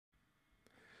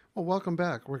Well, welcome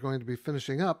back. We're going to be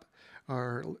finishing up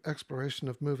our exploration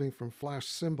of moving from Flash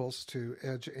symbols to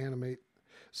Edge Animate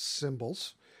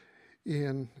symbols.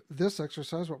 In this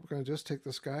exercise, what we're going to do is take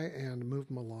this guy and move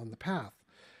him along the path.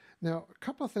 Now, a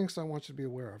couple of things I want you to be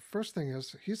aware of. First thing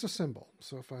is, he's a symbol.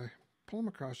 So if I pull him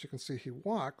across, you can see he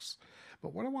walks.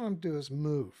 But what I want him to do is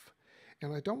move.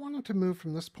 And I don't want him to move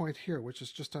from this point here, which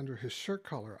is just under his shirt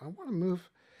collar. I want to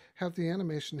have the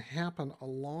animation happen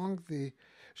along the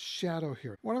shadow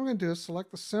here. What I'm going to do is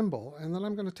select the symbol, and then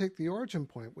I'm going to take the origin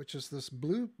point, which is this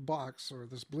blue box or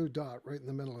this blue dot right in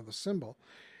the middle of the symbol,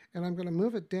 and I'm going to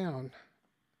move it down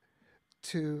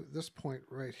to this point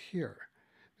right here.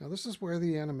 Now this is where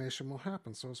the animation will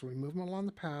happen. So as we move him along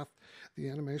the path, the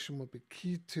animation will be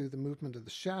keyed to the movement of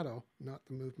the shadow, not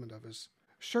the movement of his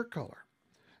shirt color.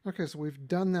 Okay, so we've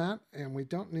done that, and we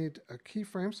don't need a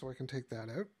keyframe, so I can take that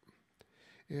out.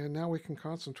 And now we can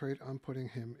concentrate on putting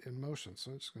him in motion.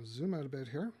 So I'm just going to zoom out a bit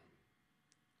here.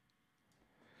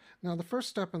 Now the first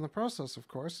step in the process, of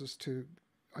course, is to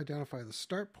identify the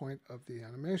start point of the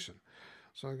animation.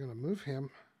 So I'm going to move him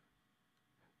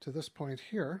to this point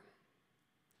here.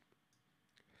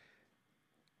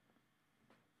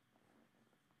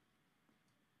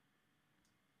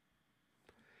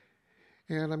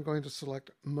 And I'm going to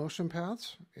select motion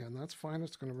paths, and that's fine.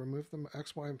 It's going to remove the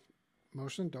XY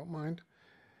motion, don't mind.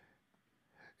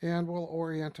 And we'll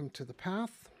orient them to the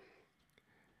path.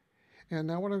 And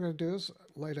now what I'm going to do is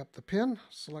light up the pin,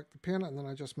 select the pin, and then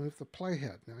I just move the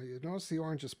playhead. Now you notice the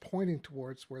orange is pointing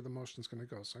towards where the motion is going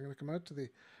to go. So I'm going to come out to the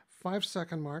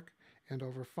 5-second mark, and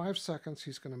over 5 seconds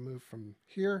he's going to move from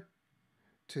here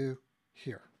to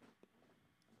here.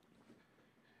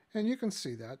 And you can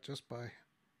see that just by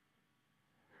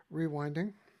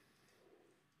rewinding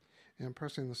and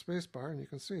pressing the space bar, and you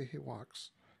can see he walks.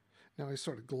 Now he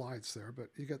sort of glides there, but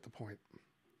you get the point.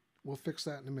 We'll fix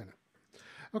that in a minute.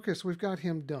 Okay, so we've got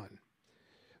him done.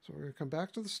 So we're going to come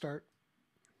back to the start.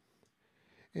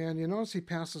 And you notice he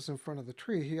passes in front of the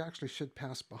tree. He actually should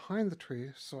pass behind the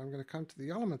tree. So I'm going to come to the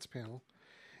Elements panel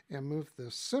and move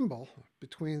the symbol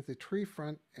between the tree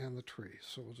front and the tree.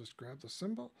 So we'll just grab the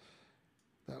symbol,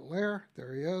 that layer,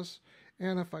 there he is.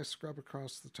 And if I scrub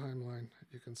across the timeline,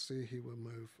 you can see he will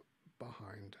move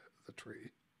behind the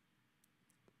tree.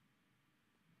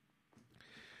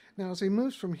 Now, as he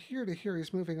moves from here to here,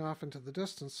 he's moving off into the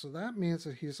distance, so that means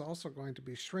that he's also going to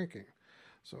be shrinking.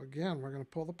 So again, we're going to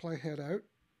pull the playhead out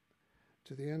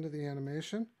to the end of the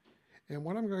animation, and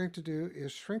what I'm going to do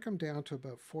is shrink him down to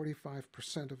about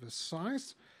 45% of his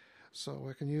size. So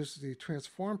I can use the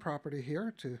transform property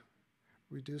here to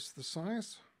reduce the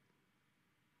size.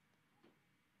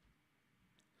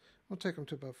 We'll take him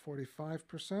to about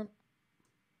 45%.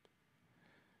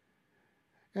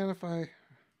 And if I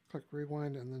click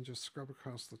rewind and then just scrub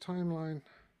across the timeline,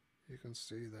 you can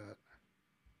see that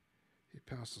he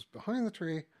passes behind the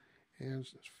tree and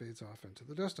fades off into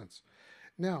the distance.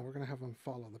 Now we're going to have him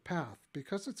follow the path.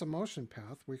 Because it's a motion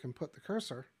path, we can put the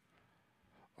cursor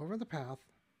over the path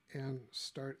and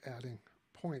start adding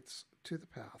points to the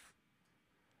path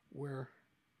where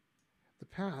the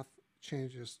path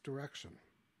changes direction.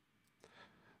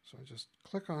 So I just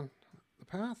click on the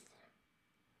path,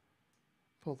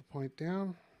 pull the point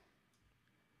down,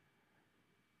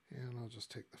 and I'll just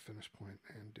take the finish point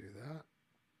and do that.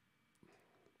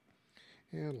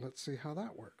 And let's see how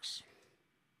that works.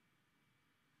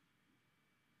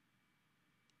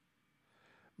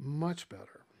 Much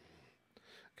better.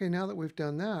 Okay, now that we've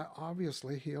done that,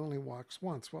 obviously he only walks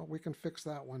once. Well, we can fix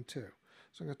that one too.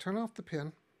 So I'm going to turn off the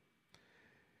pin,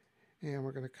 and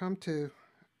we're going to come to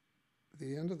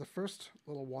the end of the first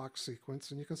little walk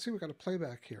sequence, and you can see we've got a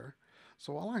playback here.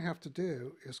 So all I have to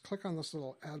do is click on this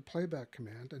little add playback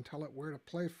command and tell it where to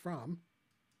play from.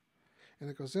 And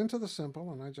it goes into the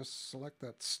symbol, and I just select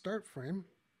that start frame.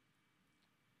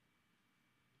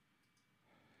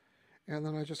 And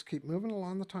then I just keep moving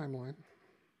along the timeline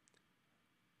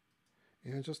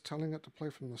and just telling it to play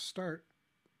from the start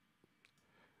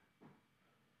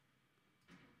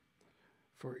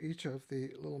for each of the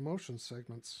little motion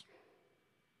segments.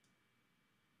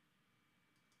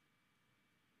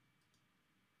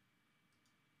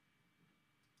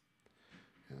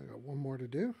 And I've got one more to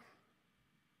do.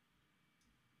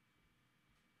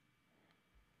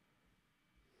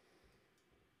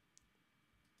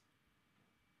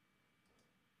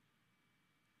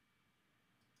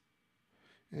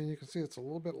 And you can see it's a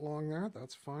little bit long there.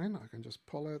 That's fine. I can just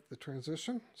pull out the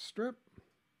transition strip,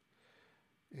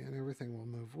 and everything will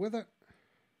move with it.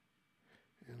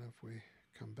 And if we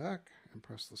come back and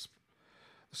press the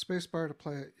space bar to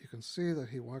play it, you can see that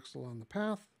he walks along the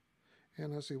path.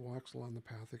 And as he walks along the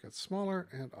path, it gets smaller,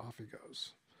 and off he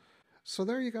goes. So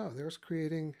there you go. There's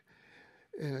creating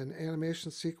an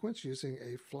animation sequence using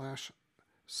a Flash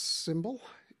symbol,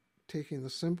 taking the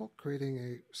symbol, creating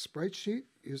a sprite sheet,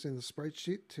 using the sprite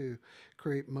sheet to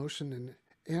create motion and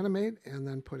animate, and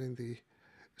then putting the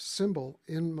symbol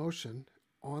in motion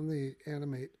on the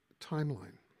animate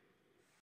timeline.